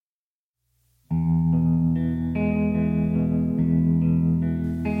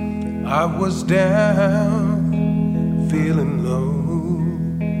I was down, feeling low.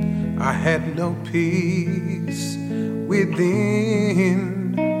 I had no peace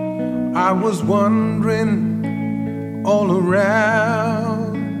within. I was wandering all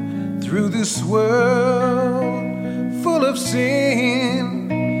around through this world full of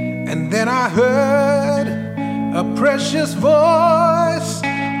sin. And then I heard a precious voice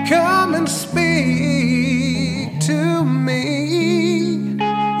come and speak to me.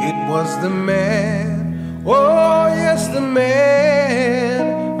 It was the man, oh yes, the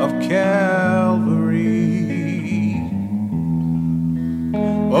man of Calvary.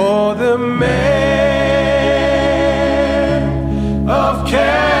 Oh, the man of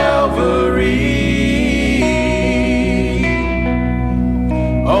Calvary.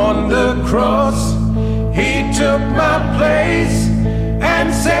 On the cross, he took my place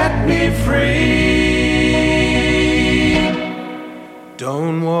and set me free.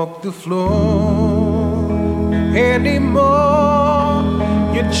 Don't walk the floor anymore.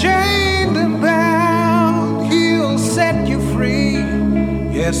 You're chained and bound. He'll set you free.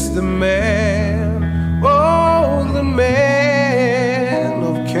 Yes, the man, oh, the man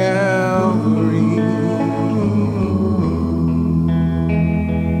of Calvary.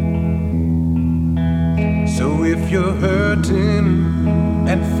 So if you're hurting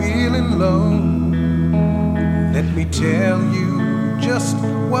and feeling low, let me tell you just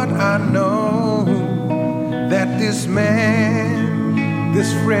what I know, that this man,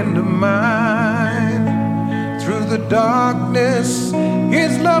 this friend of mine, through the darkness,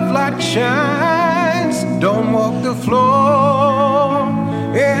 his love light shines. Don't walk the floor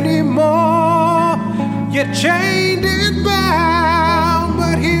anymore. You're chained and bound,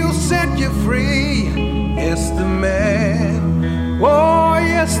 but he'll set you free. Yes, the man, oh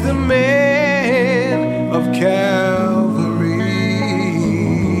yes, the man of Calvary.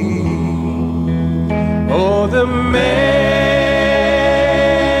 Oh, the man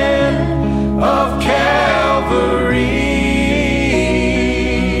of Calvary.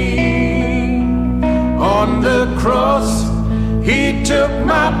 On the cross, he took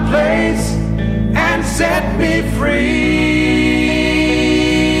my place and set me free.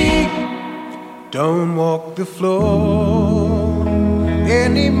 Don't walk the floor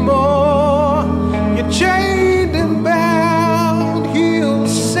anymore. You're chained and bound. He'll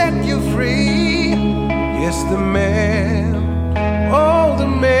set you free. Yes, the man, oh, the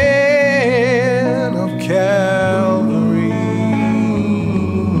man of Calvary.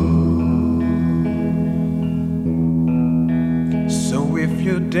 So if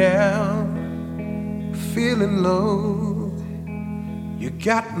you're down, feeling low, you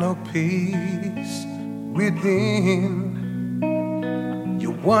got no peace within,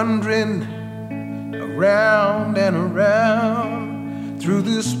 you're wandering around and around through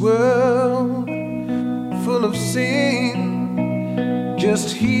this world full of sin,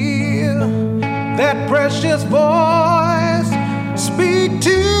 just hear that precious voice speak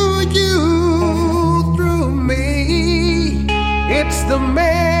to you through me. It's the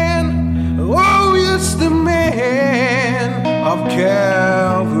man, oh yes, the man of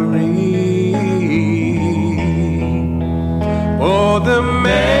Calvary. Oh, the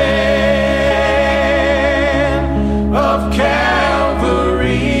man of Calvary.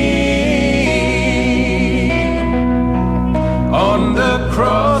 On the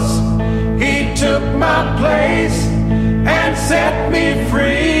cross, he took my place and set me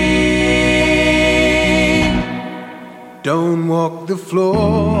free. Don't walk the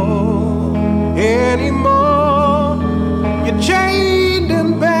floor anymore. You're chained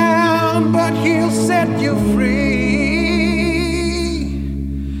and bound, but he'll set you free.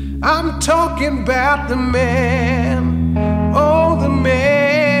 I'm talking about the man, oh, the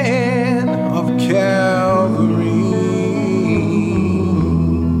man of Calvary.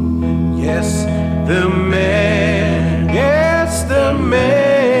 Yes, the man, yes, the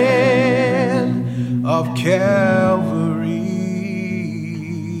man of Calvary.